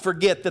 but don't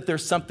forget that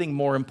there's something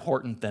more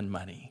important than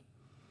money.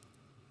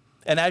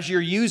 And as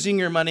you're using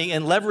your money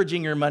and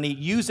leveraging your money,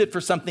 use it for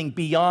something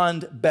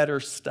beyond better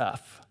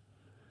stuff.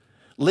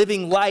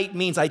 Living light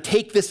means I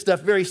take this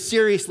stuff very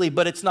seriously,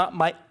 but it's not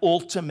my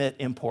ultimate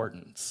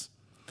importance.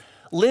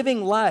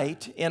 Living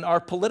light in our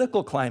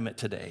political climate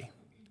today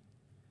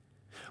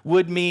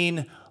would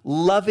mean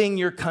loving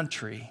your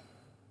country,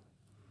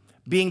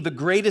 being the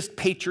greatest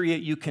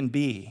patriot you can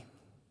be,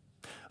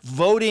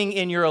 voting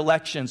in your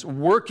elections,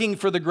 working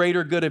for the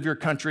greater good of your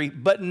country,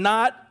 but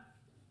not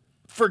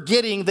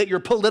forgetting that your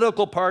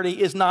political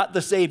party is not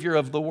the savior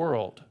of the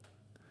world,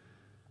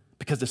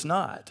 because it's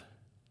not.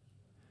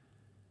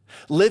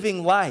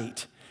 Living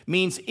light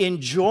means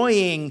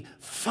enjoying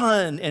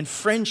fun and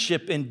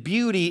friendship and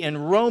beauty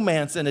and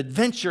romance and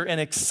adventure and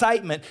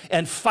excitement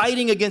and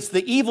fighting against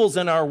the evils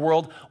in our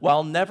world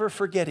while never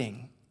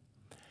forgetting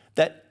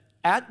that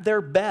at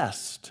their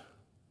best,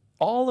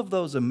 all of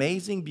those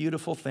amazing,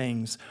 beautiful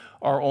things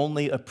are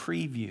only a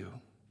preview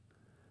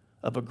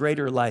of a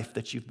greater life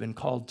that you've been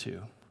called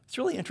to. It's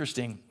really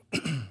interesting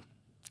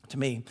to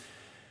me.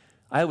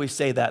 I always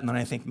say that, and then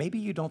I think, maybe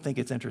you don't think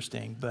it's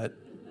interesting, but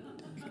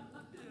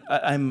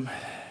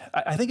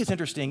I think it's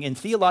interesting in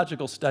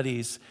theological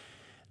studies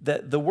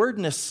that the word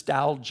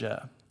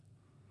nostalgia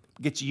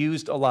gets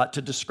used a lot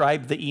to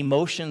describe the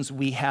emotions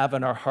we have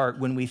in our heart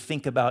when we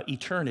think about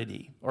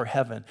eternity or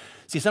heaven.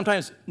 See,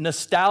 sometimes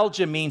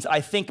nostalgia means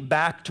I think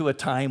back to a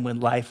time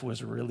when life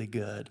was really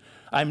good.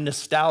 I'm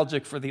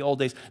nostalgic for the old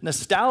days.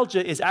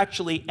 Nostalgia is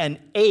actually an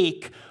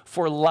ache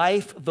for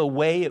life the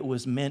way it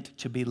was meant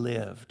to be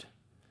lived,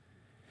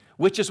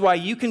 which is why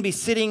you can be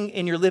sitting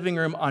in your living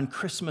room on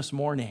Christmas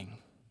morning.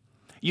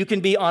 You can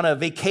be on a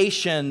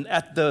vacation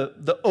at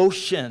the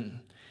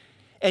ocean,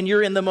 and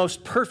you're in the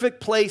most perfect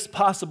place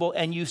possible,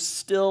 and you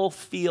still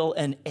feel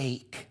an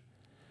ache.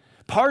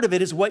 Part of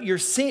it is what you're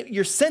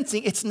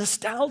sensing. It's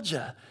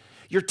nostalgia.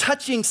 You're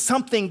touching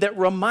something that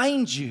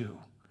reminds you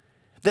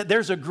that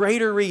there's a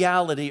greater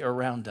reality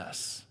around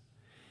us,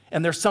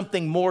 and there's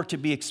something more to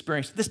be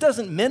experienced. This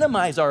doesn't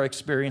minimize our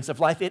experience of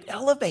life. It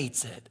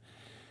elevates it,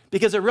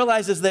 because it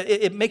realizes that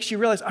it makes you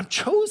realize, I'm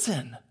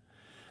chosen.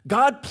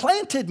 God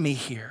planted me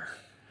here.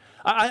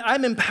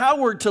 I'm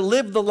empowered to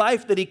live the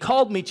life that he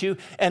called me to,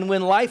 and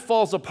when life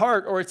falls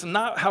apart or it's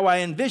not how I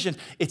envisioned,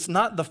 it's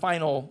not the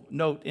final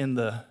note in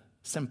the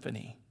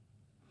symphony.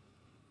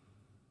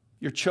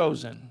 You're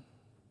chosen.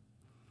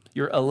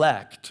 You're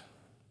elect.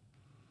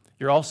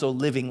 You're also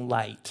living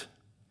light.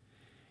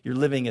 You're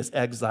living as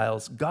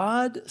exiles.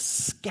 God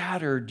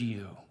scattered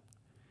you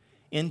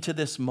into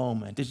this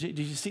moment. Did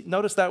you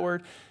notice that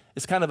word?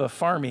 It's kind of a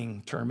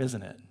farming term,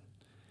 isn't it?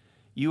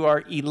 You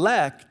are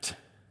elect,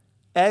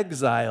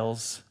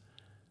 exiles,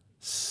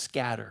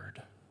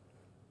 scattered.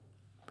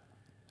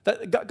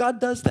 God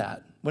does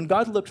that. When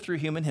God looked through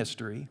human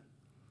history,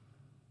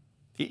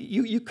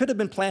 you could have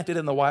been planted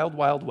in the wild,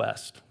 wild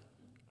west.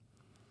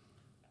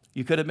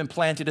 You could have been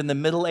planted in the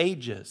Middle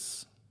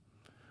Ages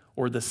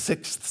or the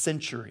 6th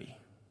century.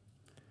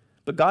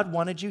 but God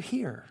wanted you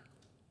here.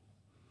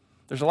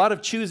 There's a lot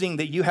of choosing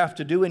that you have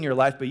to do in your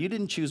life, but you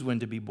didn't choose when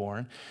to be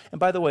born. And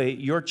by the way,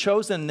 your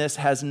chosenness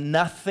has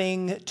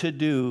nothing to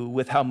do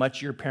with how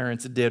much your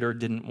parents did or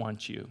didn't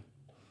want you.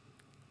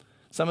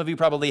 Some of you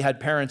probably had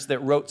parents that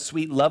wrote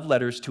sweet love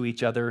letters to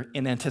each other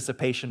in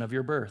anticipation of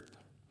your birth.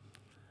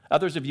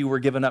 Others of you were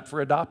given up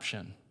for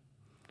adoption.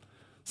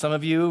 Some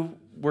of you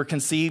were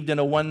conceived in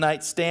a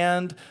one-night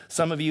stand.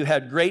 Some of you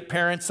had great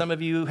parents. Some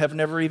of you have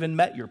never even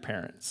met your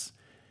parents.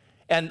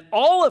 And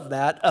all of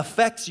that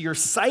affects your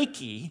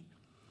psyche,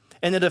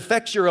 and it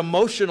affects your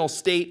emotional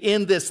state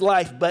in this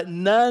life, but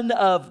none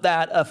of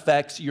that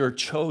affects your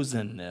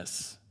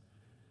chosenness.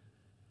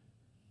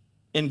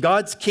 In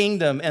God's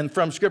kingdom and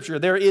from Scripture,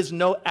 there is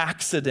no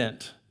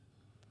accident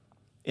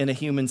in a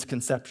human's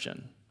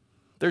conception.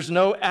 There's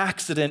no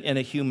accident in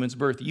a human's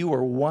birth. You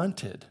are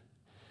wanted.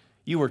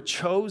 You are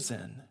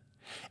chosen.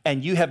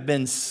 And you have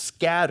been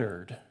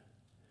scattered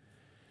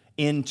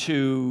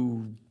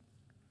into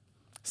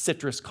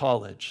Citrus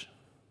College,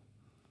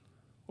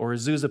 or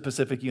Azusa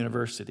Pacific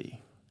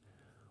University,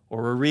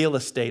 or a real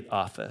estate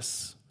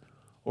office,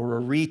 or a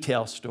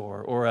retail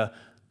store, or a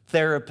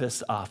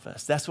therapist's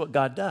office. That's what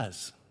God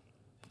does.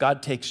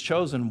 God takes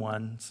chosen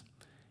ones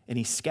and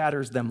he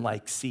scatters them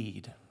like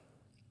seed.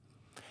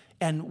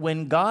 And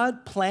when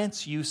God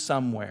plants you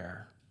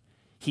somewhere,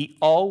 he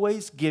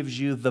always gives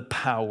you the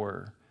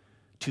power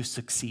to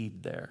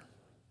succeed there.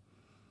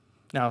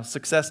 Now,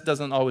 success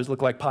doesn't always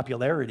look like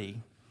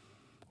popularity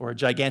or a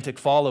gigantic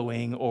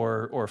following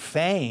or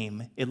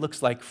fame. It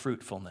looks like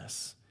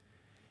fruitfulness.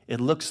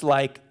 It looks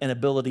like an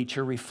ability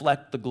to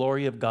reflect the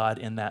glory of God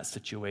in that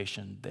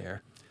situation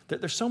there.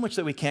 There's so much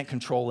that we can't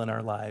control in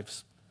our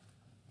lives.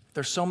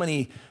 There's so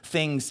many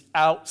things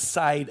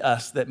outside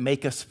us that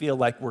make us feel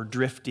like we're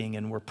drifting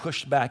and we're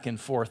pushed back and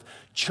forth.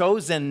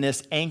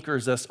 Chosenness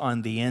anchors us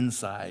on the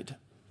inside.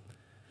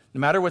 No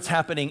matter what's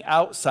happening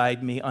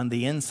outside me, on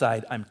the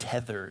inside, I'm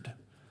tethered.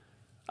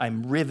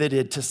 I'm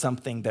riveted to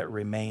something that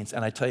remains.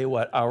 And I tell you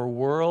what, our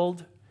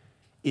world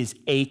is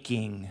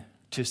aching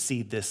to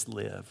see this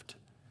lived.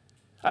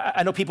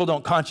 I know people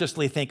don't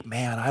consciously think,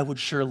 man, I would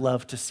sure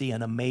love to see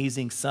an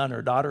amazing son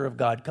or daughter of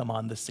God come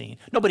on the scene.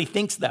 Nobody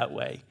thinks that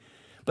way.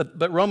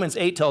 But Romans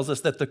 8 tells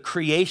us that the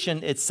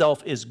creation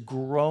itself is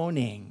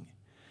groaning.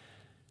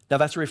 Now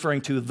that's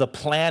referring to the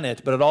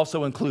planet, but it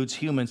also includes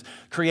humans.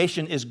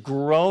 Creation is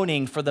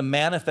groaning for the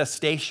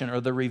manifestation or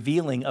the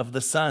revealing of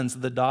the sons,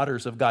 the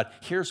daughters of God.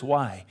 Here's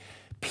why.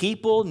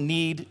 People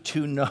need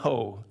to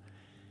know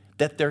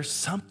that there's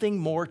something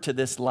more to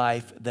this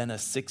life than a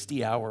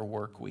 60-hour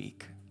work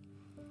week.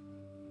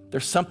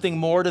 There's something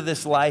more to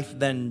this life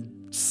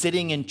than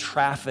sitting in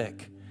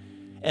traffic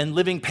and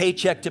living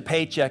paycheck to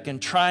paycheck and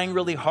trying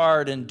really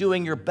hard and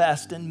doing your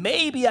best. And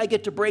maybe I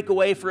get to break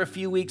away for a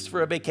few weeks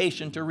for a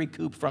vacation to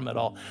recoup from it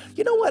all.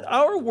 You know what?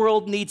 Our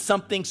world needs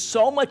something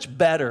so much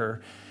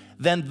better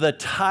than the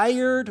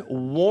tired,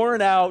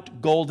 worn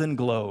out Golden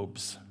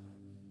Globes.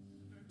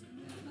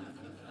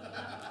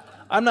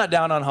 I'm not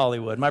down on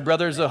Hollywood. My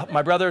brother's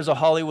a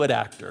Hollywood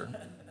actor.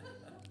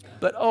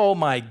 But oh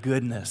my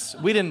goodness,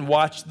 we didn't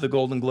watch the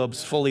Golden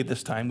Globes fully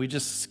this time. We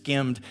just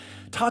skimmed.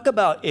 Talk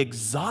about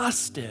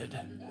exhausted.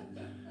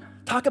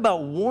 Talk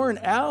about worn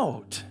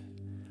out.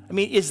 I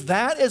mean, is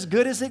that as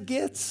good as it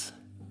gets?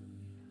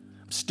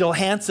 I'm still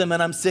handsome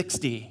and I'm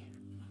 60.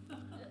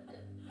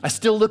 I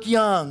still look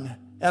young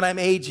and I'm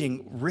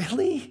aging.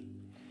 Really?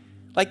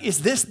 Like,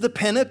 is this the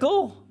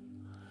pinnacle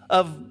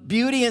of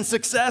beauty and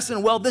success?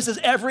 And well, this is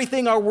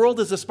everything our world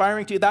is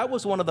aspiring to. That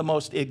was one of the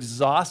most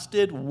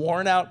exhausted,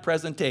 worn out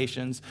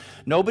presentations.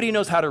 Nobody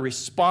knows how to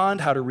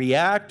respond, how to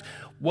react,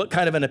 what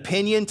kind of an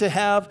opinion to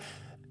have.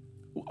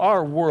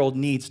 Our world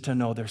needs to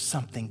know there's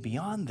something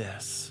beyond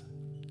this.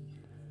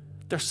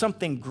 There's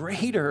something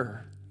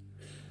greater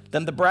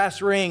than the brass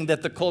ring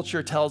that the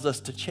culture tells us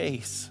to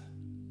chase.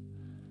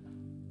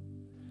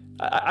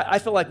 I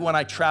feel like when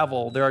I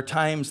travel, there are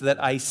times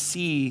that I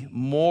see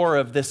more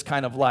of this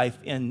kind of life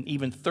in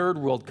even third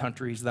world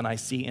countries than I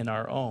see in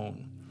our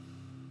own.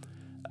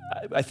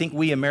 I think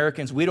we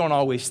Americans, we don't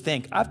always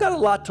think, I've got a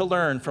lot to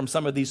learn from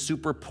some of these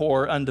super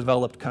poor,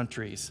 undeveloped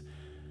countries.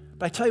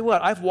 But I tell you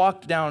what, I've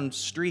walked down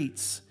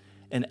streets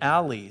and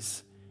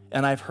alleys,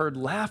 and I've heard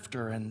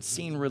laughter and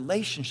seen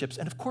relationships,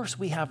 and of course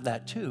we have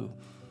that too.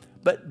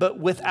 But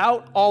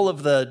without all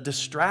of the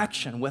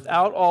distraction,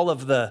 without all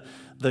of the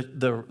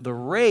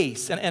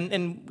race,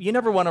 and you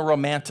never want to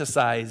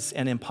romanticize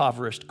an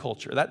impoverished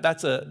culture.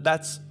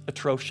 That's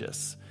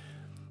atrocious.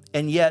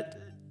 And yet,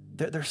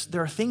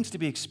 there are things to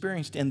be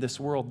experienced in this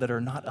world that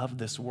are not of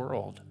this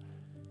world.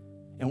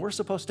 And we're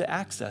supposed to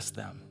access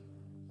them.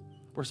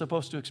 We're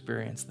supposed to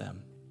experience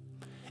them.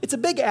 It's a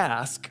big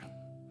ask,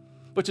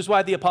 which is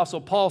why the Apostle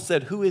Paul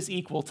said, who is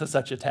equal to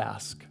such a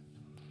task?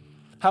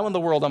 How in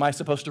the world am I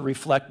supposed to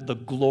reflect the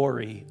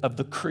glory of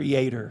the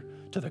Creator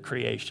to the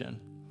creation?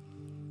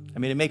 I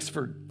mean, it makes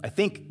for, I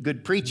think,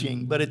 good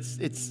preaching, but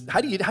it's how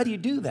do you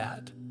do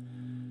that?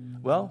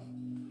 Well,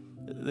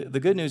 the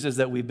good news is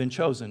that we've been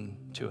chosen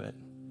to it.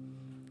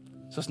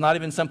 So it's not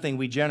even something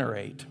we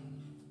generate.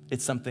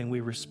 It's something we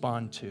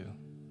respond to.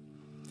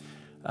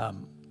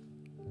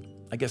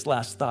 I guess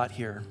last thought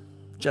here.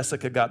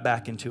 Jessica got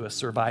back into a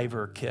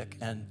Survivor kick,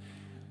 and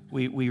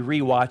we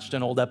rewatched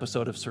an old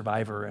episode of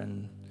Survivor.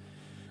 And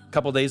a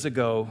couple days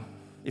ago,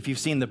 if you've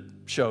seen the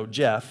show,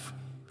 Jeff,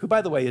 who,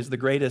 by the way, is the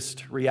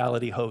greatest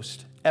reality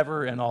host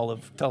ever in all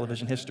of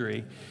television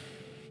history,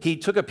 he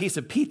took a piece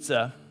of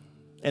pizza,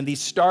 and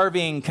these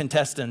starving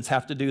contestants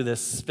have to do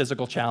this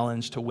physical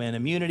challenge to win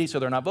immunity so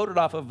they're not voted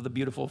off of the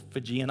beautiful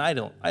Fijian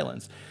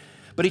Islands.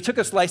 But he took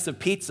a slice of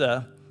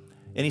pizza,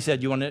 and he said,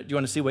 do you want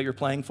to see what you're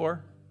playing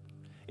for?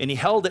 And he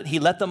held it. He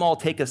let them all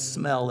take a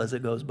smell as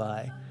it goes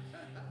by.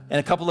 And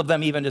a couple of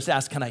them even just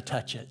asked, can I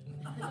touch it?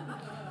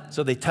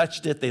 So they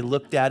touched it. They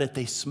looked at it.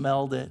 They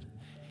smelled it.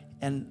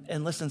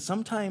 And listen,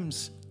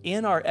 sometimes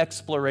in our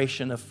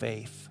exploration of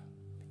faith,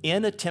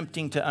 in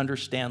attempting to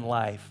understand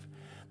life,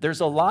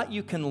 there's a lot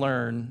you can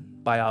learn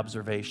by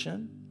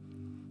observation,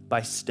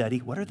 by study.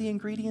 What are the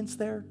ingredients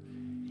there?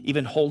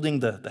 Even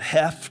holding the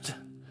heft.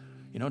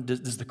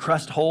 Does the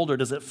crust hold or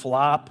does it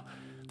flop?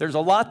 There's a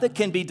lot that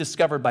can be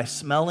discovered by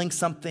smelling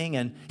something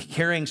and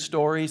hearing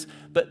stories.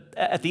 But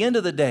at the end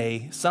of the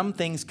day, some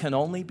things can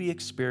only be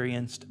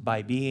experienced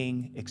by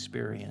being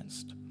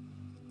experienced.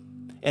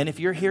 And if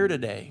you're here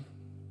today,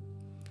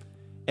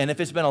 and if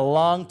it's been a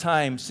long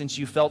time since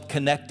you felt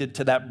connected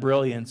to that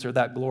brilliance or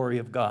that glory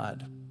of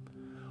God,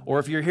 or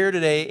if you're here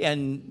today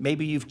and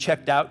maybe you've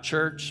checked out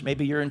church,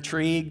 maybe you're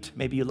intrigued,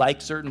 maybe you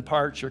like certain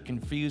parts, you're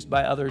confused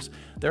by others,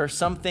 there are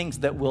some things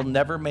that will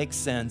never make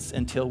sense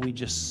until we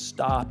just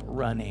stop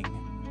running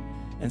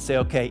and say,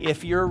 okay,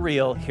 if you're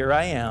real, here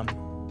I am.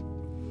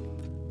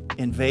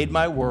 Invade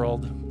my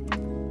world.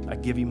 I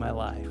give you my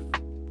life.